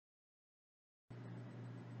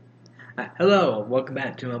Hello, welcome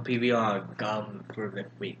back to MLP VLOG for this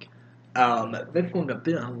week. This one's a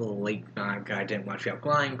bit on a little late night. I didn't watch the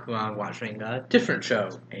outline because I was watching a different show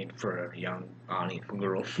aimed for a young audience for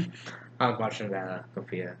girls. I was watching that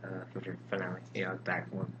Sophia finale,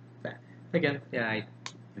 that one. That again, yeah.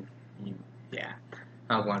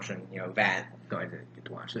 I was watching, that. So I didn't get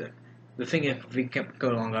to watch it. The thing is, we kept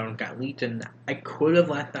going along and got leaked, and I could have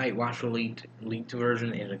last night watched the leaked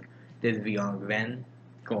version and did the VLOG then.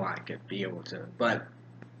 Go I could be able to, but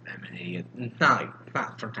I'm an idiot. It's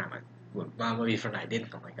not for time maybe for I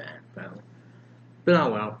did something like that. So, but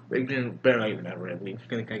oh well, it didn't better late than never. I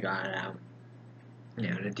think I got it out, in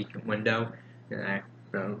a decent window.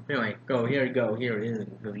 So anyway, here it is.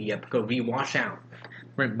 The episode "We Wash Out,"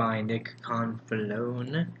 written by Nick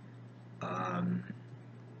Confalone. Um,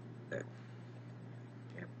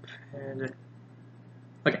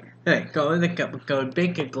 okay, anyway, so in the episode,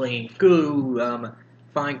 basically, Goo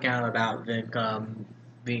find out about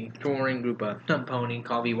the touring group of stunt pony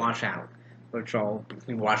called the Washout, which all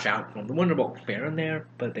wash out from the Wonderbolt fair in there,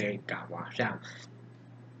 but they got washed out.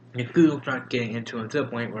 And Goo started getting into it to the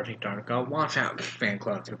point where she started called Washout fan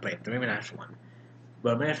club to play the International one.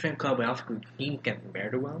 But the fan club also team getting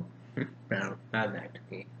very well. No, not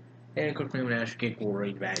actually. And of course, Nash gets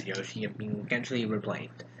worried that she is being potentially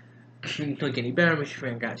replaced. Like any better,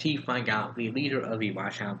 she finds out the leader of the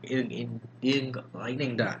Washout is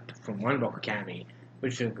Lightning Duck from Wonderbolt Academy,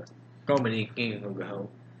 which is so many games ago.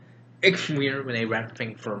 It's weird when they read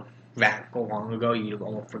things from that so long ago, you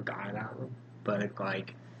almost forgot about them. But it's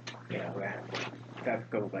like, that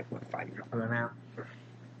goes like, what, 5 years ago now?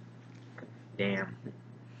 Damn.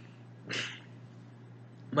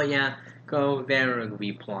 But yeah, go there,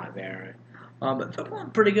 we plot there. But the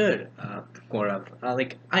plot pretty good, sort of.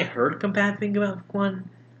 I heard combat thing about one,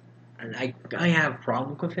 and I have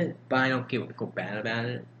problems with it, but I don't go bad about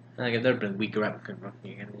it. Like, there have been weaker episodes,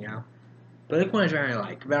 But this one is very,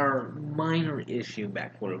 there are minor issues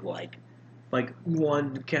that sort of,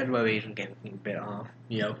 one, the characterization can be a bit off.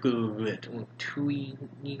 Good it too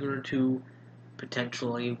eager to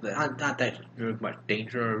potentially, not that there's much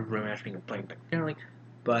danger of remastering and playing back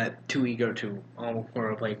but too eager to almost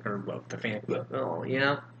sort of like her both the fan club, First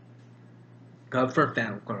that was sort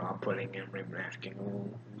of off-putting and remastering a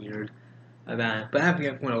little weird about it. But after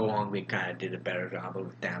it went along, we kind of did a better job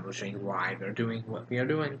of establishing why they're doing what we are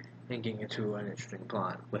doing and getting into an interesting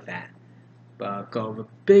plot with that. But the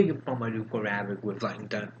big problem I do for Rabbit with Lightning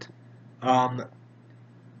Dunt, some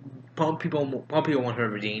people want her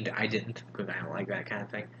redeemed. I didn't because I don't like that kind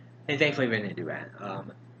of thing. And thankfully they didn't do that.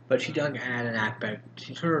 But she does add an aspect.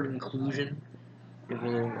 She's her inclusion.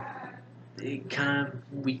 It kind of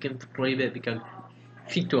weakens the story a bit because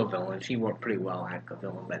she's still a villain. She worked pretty well as a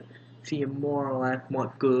villain, but she more or less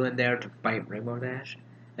wants good in there to fight Rainbow Dash.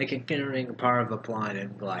 Like considering a part of the plot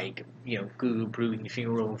and good proving she's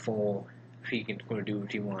real full, she can sort of do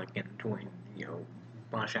what she wants and join,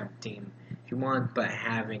 Wash out the team she wants, but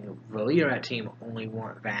having the leader of that team only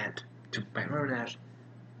want that to fight Rainbow Dash,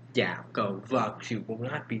 go fuck, she will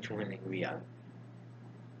not be joining the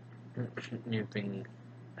anything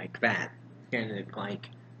like that. And it's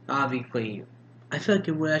obviously, I feel like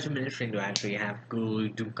it would have been interesting to actually have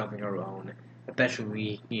Gulu do something her own,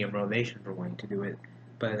 especially the motivation for wanting to do it.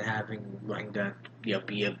 But having that, be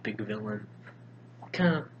a big villain,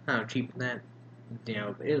 kind of cheap that.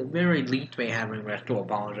 It very least may have him rest to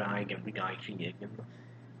apologize and be like she did.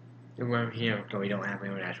 And we're here, so we don't have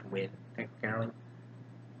anyone else win necessarily.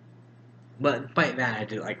 But despite that, I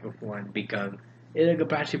do like this one because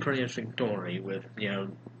it's actually a pretty interesting story with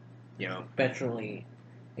especially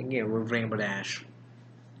with Rainbow Dash.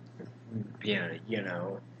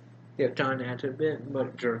 John had a bit much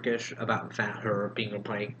jerkish about her being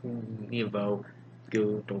replaced, even though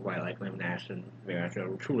Gil don't quite like Rainbow Dash and Vera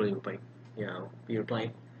truly replaced, be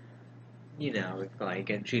replaced.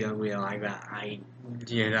 And she don't really like that. I'm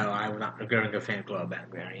not regarding a fan club back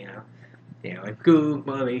there, and good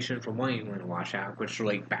motivation for wanting to wash out, which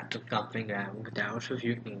relates back to something that if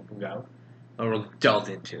you can go, or delve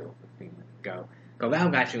into, go. Go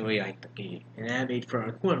Val actually really liked the game, and that made for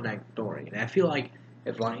a cool nice story. And I feel like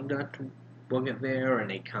if Lightning Duck wasn't there,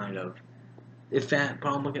 and if that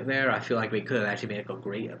problem wasn't there, I feel like they could have actually made a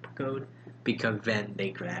great episode, because then they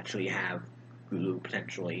could actually have Gulu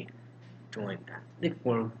potentially join that. Nick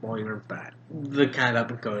Warrior, but the kind of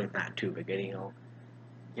episode is not too big a deal.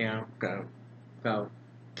 Go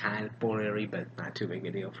kind of spoilery, but not too big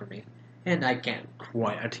a deal for me. And I can't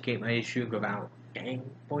quite articulate my issue about gang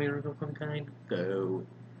spoilers of some kind, so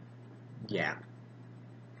yeah.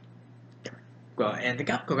 Well, and the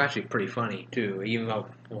Gap was actually pretty funny too, even though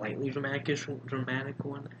slightly dramatic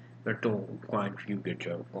one. there's still quite a few good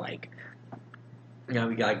jokes. Like, you know,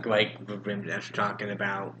 we got like the rim that's talking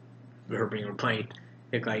about her being replaced.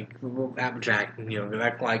 It's like Applejack, you know,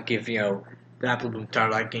 that's like if the apple bloom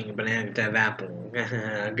start liking banana instead of apple.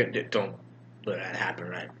 Don't let that happen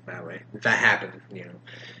right that way. If that happens,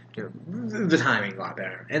 the timing a lot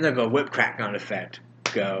better. And they'll go whip crack on effect.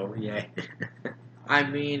 Go, yay. I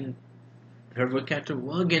mean, her look at the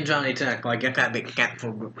well again, Johnny Tech. Like, I got a big cat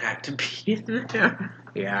for whip crack to be in there.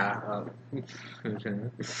 Yeah. I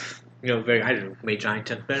just made Johnny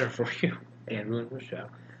Tech better for you and ruined the show.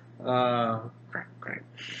 Crack, crack.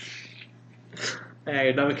 Hey,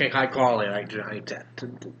 another kick high quality like Johnny Tech.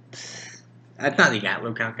 That's not the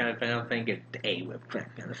Gatlo count kind of thing. I don't think it's a whip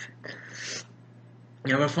crack kind of thing.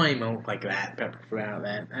 A funny moment like that, pepper throughout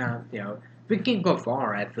that. We can go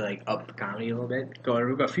far. I feel like up the comedy a little bit.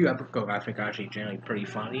 We've got a few episodes I think are actually generally pretty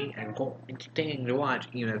funny and entertaining to watch,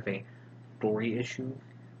 even if they story issues.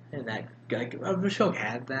 And that like the show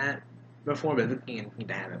had that before, but looking need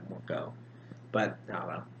to have it more go. But oh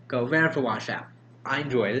well, go there for Washout. I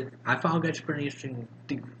enjoyed it. I found it pretty interesting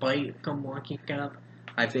despite some wonky stuff.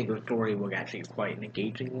 I think the story was actually quite an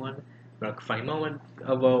engaging one. But a funny moment,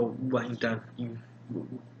 although what does you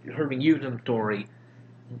heard me use them story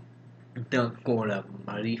does sort of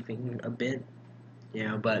muddy thing a bit,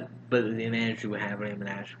 but they managed to have him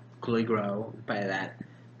actually grow by that.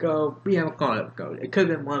 Go, we have a call it go. It could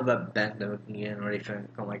have been one of the best looking in or anything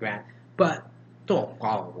like that, but still a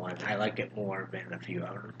solid one. I like it more than a few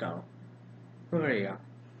others. So there you go.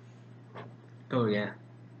 Oh yeah.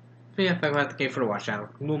 So yeah, I got the game for the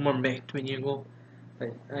Washout. A little more mixed than usual,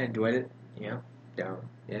 but I enjoyed it. So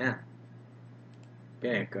yeah.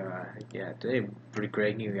 Yeah, today pretty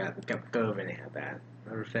great. You got the cup of and had that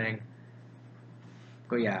everything.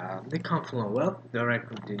 But yeah, they complement well.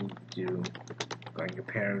 Directly didn't do going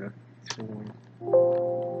compare the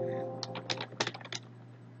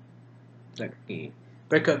like the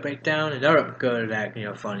breakup breakdown and other good that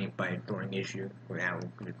funny by during issue without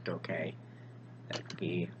it's okay.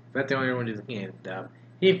 But the only one is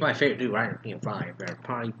he's my favorite dude right fine. They're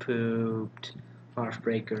Party Pooped,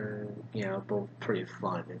 Heartbreaker, both pretty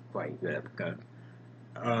fun and quite good episode.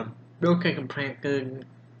 Okay, complaint good,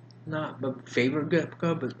 not my favorite good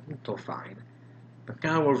episode, but still fine. But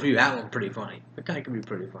kind of review that one pretty funny. That kind of could be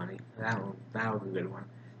pretty funny. That was a good one.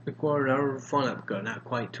 The quarter another fun episode, not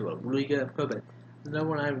quite to a really good episode, but another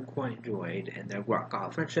one I quite enjoyed. And the Rock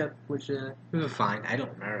Off Friendship, which was fine. I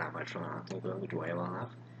don't remember that much from it, but it was enjoyable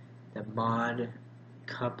enough. The Mod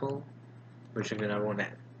Couple, which is another one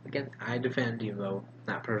that again I defend, even though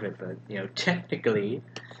not perfect, but technically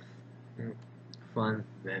fun.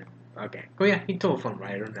 Then okay, oh yeah, he's still a fun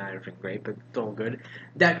writer, not everything great, but still good.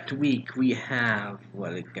 Next week we have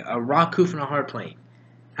a Raku from a hard plane.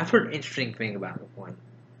 I've heard an interesting thing about this one.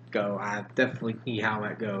 Go, I definitely see how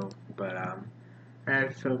that goes, but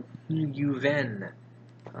and so you then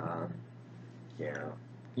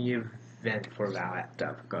you then for that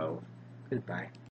stuff go. Goodbye.